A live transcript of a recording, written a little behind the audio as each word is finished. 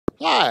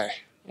Hi,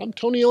 I'm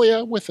Tony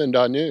Ilya with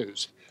NDOT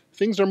News.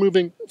 Things are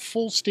moving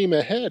full steam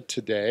ahead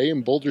today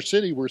in Boulder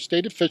City, where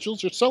state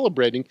officials are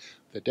celebrating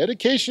the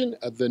dedication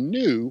of the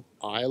new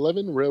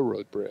I-11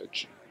 railroad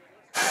bridge.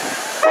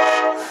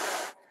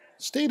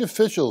 State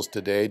officials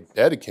today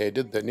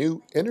dedicated the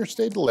new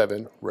Interstate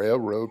 11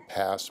 Railroad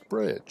Pass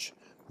Bridge.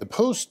 The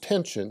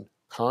post-tension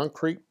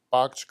concrete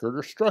box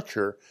girder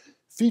structure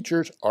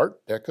features Art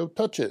Deco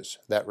touches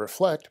that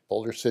reflect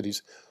Boulder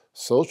City's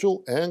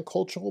social and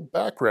cultural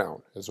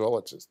background, as well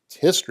as its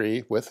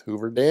history with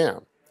Hoover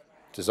Dam.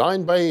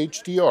 Designed by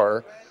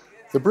HDR,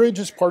 the bridge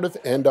is part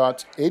of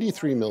NDOT's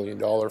 $83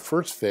 million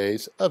first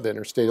phase of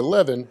Interstate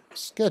 11,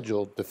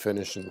 scheduled to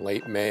finish in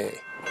late May.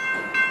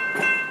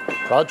 The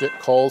project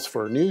calls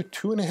for a new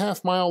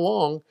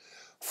 2.5-mile-long,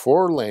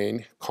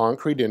 4-lane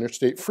concrete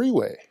interstate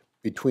freeway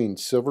between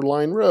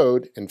Silverline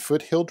Road and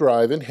Foothill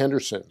Drive in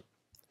Henderson.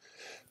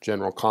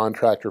 General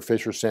contractor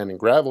Fisher Sand and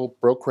Gravel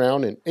broke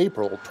ground in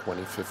April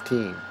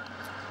 2015.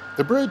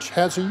 The bridge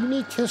has a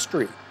unique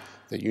history.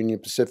 The Union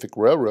Pacific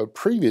Railroad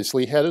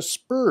previously had a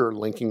spur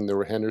linking the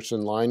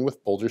Henderson line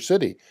with Boulder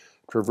City,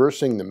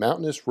 traversing the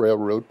mountainous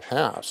railroad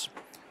pass.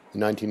 In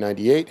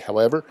 1998,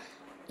 however,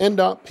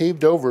 NDOT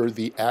paved over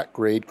the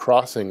at-grade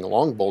crossing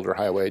along Boulder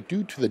Highway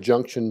due to the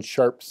junction's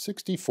sharp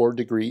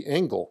 64-degree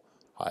angle,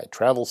 high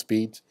travel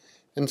speeds,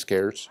 and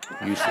scarce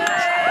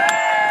usage.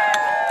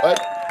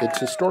 But its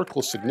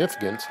historical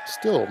significance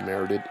still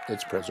merited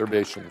its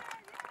preservation.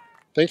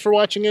 Thanks for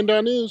watching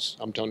NDOT News.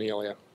 I'm Tony Ilya.